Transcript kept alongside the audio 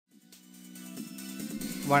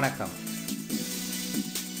வணக்கம்.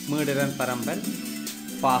 மீடிரன் பரம்பல்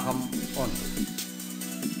பாகம் 1.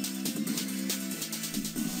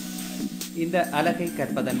 இந்த அலகை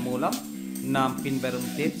கற்பதன் மூலம் நாம் பின்வரும்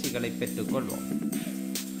தேர்ச்சிகளை பெற்றுக்கொள்வோம்.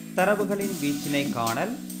 தரவுகளின் வீச்சினை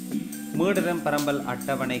காணல், மீடிரன் பரம்பல்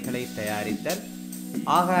அட்டவணைகளை தயாரித்தல்,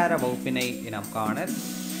 ஆகார வகுப்பினை இனம் காணல்,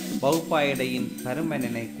 வகுப்பாயடையின்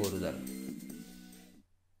பருமனினை கூறுதல்.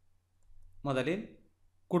 முதலில்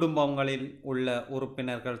குடும்பங்களில் உள்ள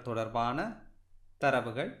உறுப்பினர்கள் தொடர்பான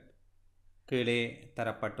தரவுகள் கீழே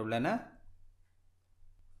தரப்பட்டுள்ளன.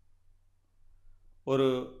 ஒரு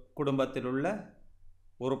குடும்பத்தில் உள்ள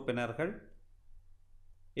உறுப்பினர்கள்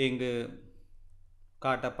இங்கு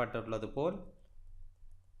காட்டப்பட்டுள்ளது போல்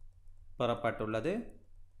பெறப்பட்டுள்ளது.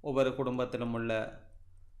 ஒவ்வொரு குடும்பத்திலும் உள்ள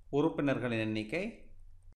உறுப்பினர்களின் எண்ணிக்கை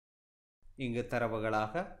இங்கு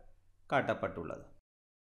தரவுகளாக காட்டப்பட்டுள்ளது.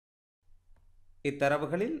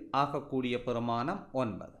 இத்தரவுகளில் ஆகக்கூடிய பெருமானம்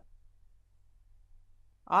 9,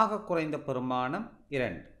 ஆக குறைந்த பெருமானம்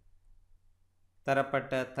 2.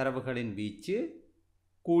 தரப்பட்ட தரவுகளின் வீச்சு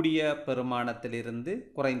கூடிய பெருமானத்திலிருந்து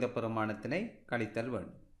குறைந்த பெருமானத்தினை கழித்தல்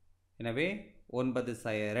வேண்டும். எனவே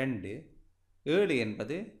 9/2 7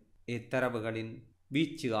 என்பது இத்தரவுகளின்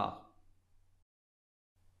வீச்சு ஆகும்.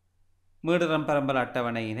 மீடிரன் பரம்பல்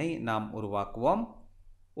அட்டவணையினை நாம் உருவாக்குவோம்.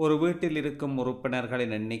 ஒரு வீட்டில் இருக்கும்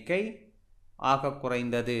உறுப்பினர்களின் எண்ணிக்கை ஆக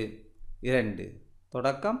குறைந்தது 2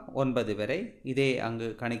 தொடக்கம் 9 வரை. இதே அங்கு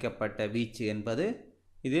கணிக்கப்பட்ட வீச்சு என்பது.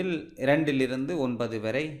 இதில் 2 9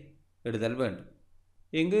 வரை இடுதல் வேண்டும்.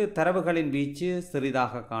 இங்கு தரவுகளின் வீச்சு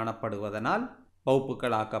சிறிதாக காணப்படுவதனால்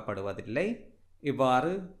வகுப்புகள் ஆக்கப்படுவதில்லை.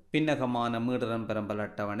 இவ்வாறு பின்னகமான மீடிரன் பரம்பல்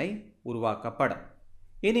அட்டவணை உருவாக்கப்படும்.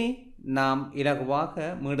 இனி நாம்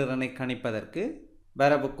இலகுவாக மீடிரனை கணிப்பதற்கு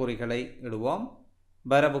வரவுக்குறிகளை இடுவோம்.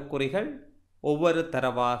 வரவுக்குறிகள் ஒவ்வொரு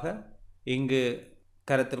தரவாக இங்கு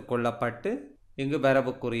கருத்தில் கொள்ளப்பட்டு இங்கு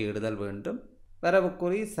வரவுக்குறி இடுதல் வேண்டும்.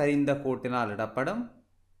 வரவுக்குறி சரிந்த கோட்டினால் இடப்படும்.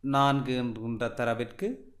 4 என்ற தரவிற்கு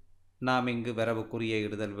நாம் இங்கு வரவுக்குறியை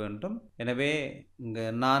இடுதல் வேண்டும். எனவே இங்கு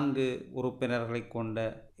 4 உறுப்பினர்களை கொண்ட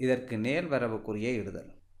இதற்கு நேர் வரவுக்குறியை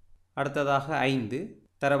இடுதல். அடுத்ததாக 5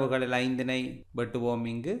 தரவுகளில் 5னை வெட்டுவோம்.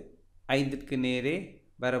 இங்கு 5ற்கு நேரே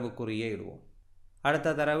வரவுக்குறியை இடுவோம்.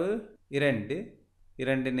 அடுத்த தரவு 2,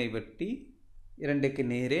 2னை வெட்டி 2க்கு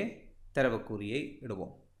நேரே தரவுக்குறியை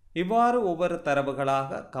இடுவோம். இவ்வாறு ஒவ்வொரு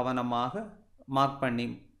தரவுகளாக கவனமாக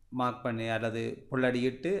மார்க் பண்ணி அல்லது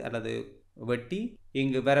புள்ளடியிட்டு அல்லது வெட்டி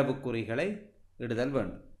இங்கு வரவுக்குறிகளை இடுதல்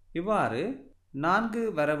வேண்டும். இவ்வாறு 4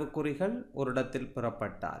 வரவுக்குறிகள் ஒரு இடத்தில்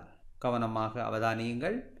பெறப்பட்டால் கவனமாக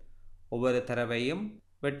அவதானியுங்கள். ஒவ்வொரு தரவையும்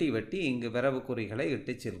வெட்டி இங்கு வரவுக்குறிகளை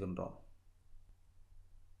இட்டு செல்கின்றோம்.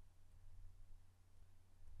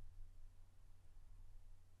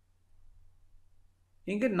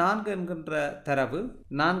 இங்கு 4 என்கின்ற தரவு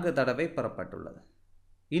 4 தடவை பெறப்பட்டுள்ளது.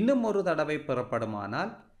 இன்னும் ஒரு தடவை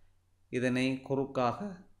பெறப்படுமானால் இதனை குறுக்காக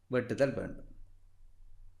வெட்டுதல் வேண்டும்.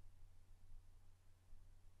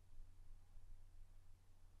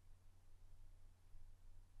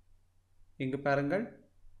 இங்கு பாருங்கள்,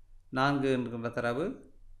 4 என்கின்ற தரவு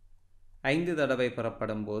 5 தடவை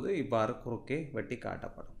பெறப்படும் போது இவ்வாறு குறுக்கே வெட்டி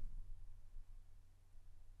காட்டப்படும்.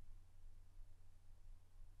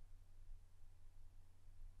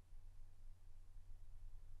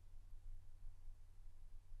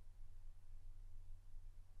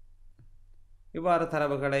 இவ்வாறு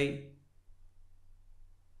தரவுகளை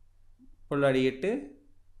புள்ளடியிட்டு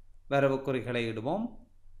வரவுக்குறிகளை இடுவோம்.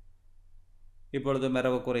 இப்பொழுது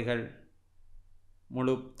வரவுக்குறிகள்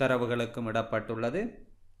முழு தரவுகளுக்கும் இடப்பட்டுள்ளது.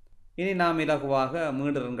 இனி நாம் இலகுவாக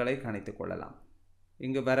மீடிரன்களை கணித்துக் கொள்ளலாம்.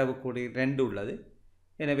 இங்கு வரவுக்குறி 2 உள்ளது.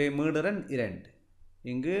 எனவே மீடிரன் 2,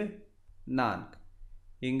 இங்கு 4,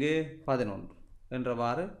 இங்கு 11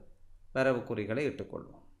 என்றவாறு வரவுக்குறிகளை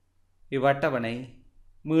இட்டுக்கொள்வோம். இவ்வட்டவணை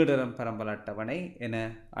மீடிரன் பரம்பல் அட்டவணை என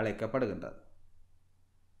அழைக்கப்படுகின்றது.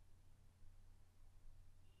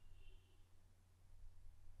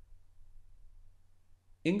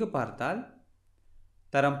 இங்கு பார்த்தால்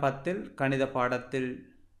தரம் 10 கணித பாடத்தில்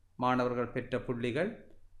மாணவர்கள் பெற்ற புள்ளிகள்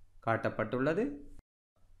காட்டப்பட்டுள்ளது.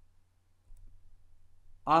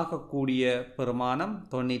 ஆகக்கூடிய பெருமானம்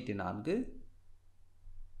 94,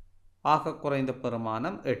 ஆக குறைந்த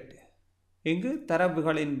பெருமானம் 8. இங்கு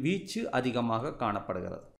தரவுகளின் வீச்சு அதிகமாக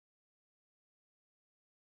காணப்படுகிறது.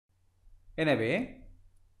 எனவே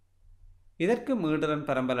இதற்கு மீடிரன்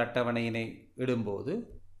பரம்பல் அட்டவணையினை இடும்போது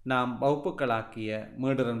நாம் வகுப்புகளாக்கிய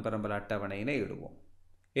மீடிரன் பரம்பல் அட்டவணையினை இடுவோம்.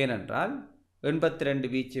 ஏனென்றால்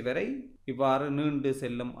 82 வீச்சு வரை இவ்வாறு நீண்டு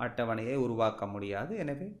செல்லும் அட்டவணையை உருவாக்க முடியாது.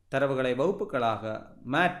 எனவே தரவுகளை வகுப்புகளாக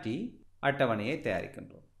மாற்றி அட்டவணையை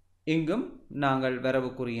தயாரிக்கின்றோம். இங்கும் நாங்கள்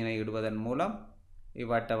வரவுக்குறியினை இடுவதன் மூலம்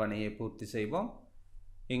இவ்வட்டவணையை பூர்த்தி செய்வோம்.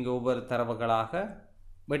 இங்கு ஒவ்வொரு தரவுகளாக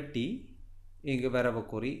வெட்டி இங்கு வரவு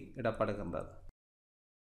குறி இடப்படுகின்றது.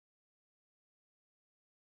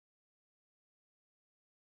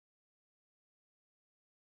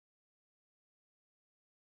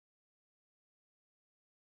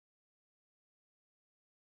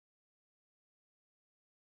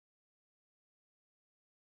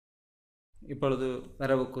 இப்பொழுது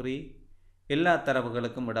வரவு குறி எல்லா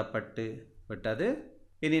தரவுகளுக்கும் விடப்பட்டு விட்டது.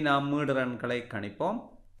 இனி நாம் மீடுரன்களை கணிப்போம்.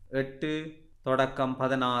 8 தொடக்கம்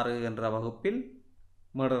 16 என்ற வகுப்பில்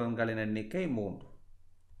மீடுரன்களின் எண்ணிக்கை 3.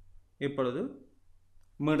 இப்பொழுது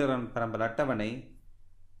மீடுரன் பரம்பல் அட்டவணை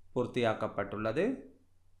பூர்த்தியாக்கப்பட்டுள்ளது.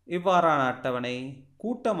 இவ்வாறான அட்டவணை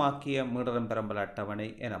கூட்டமாக்கிய மீடுரன் பரம்பல் அட்டவணை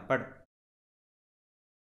எனப்படும்.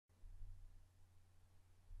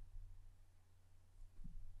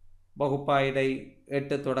 வகுப்பாயிடை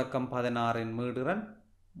 8 தொடக்கம் 16 மீடுரன்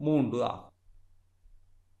 3 ஆகும்.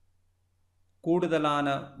 கூடுதலான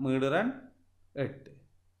மீடுரன் 8.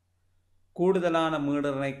 கூடுதலான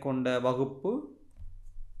மீடுரனை கொண்ட வகுப்பு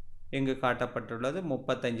இங்கு காட்டப்பட்டுள்ளது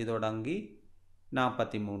 35 தொடங்கி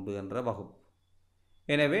 43 என்ற வகுப்பு.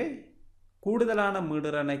 எனவே கூடுதலான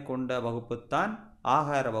மீடுரனை கொண்ட வகுப்புத்தான்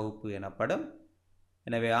ஆகார வகுப்பு எனப்படும்.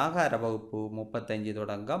 எனவே ஆகார வகுப்பு 35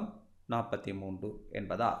 தொடங்கம் 43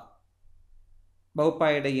 என்பதாகும்.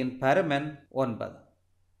 வகுப்பாயிடையின் பருமன் 9.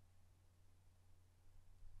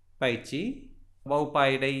 பயிற்சி.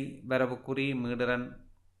 வகுப்பாயிடை வரவு குறி மீடுரன்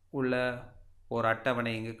உள்ள ஒரு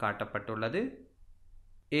அட்டவணை இங்கு காட்டப்பட்டுள்ளது.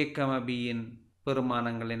 A,Bயின்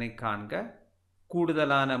பெருமானங்களினை காண்க.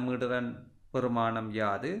 கூடுதலான மீடுரன் பெருமானம்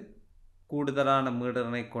யாது? கூடுதலான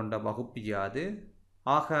மீடுரனை கொண்ட வகுப்பு யாது?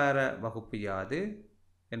 ஆகார வகுப்பு யாது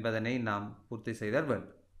என்பதனை நாம் பூர்த்தி செய்தல்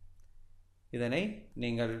வேண்டும். இதனை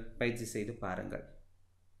நீங்கள் பயிற்சி செய்து பாருங்கள்.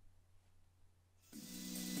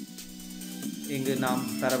 இங்கு நாம்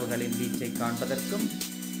தரவுகளின் வீச்சை காண்பதற்கும்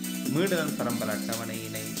மீடுரன் பரம்பல்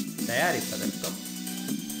அட்டவணையினை தயாரிப்பதற்கும்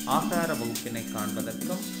ஆகார வகுப்பினை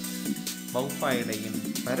காண்பதற்கும் வகுப்பாயிடையின்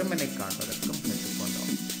பருமனை காண்பதற்கும்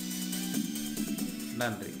பெற்றுக்கொண்டோம்.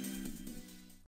 நன்றி.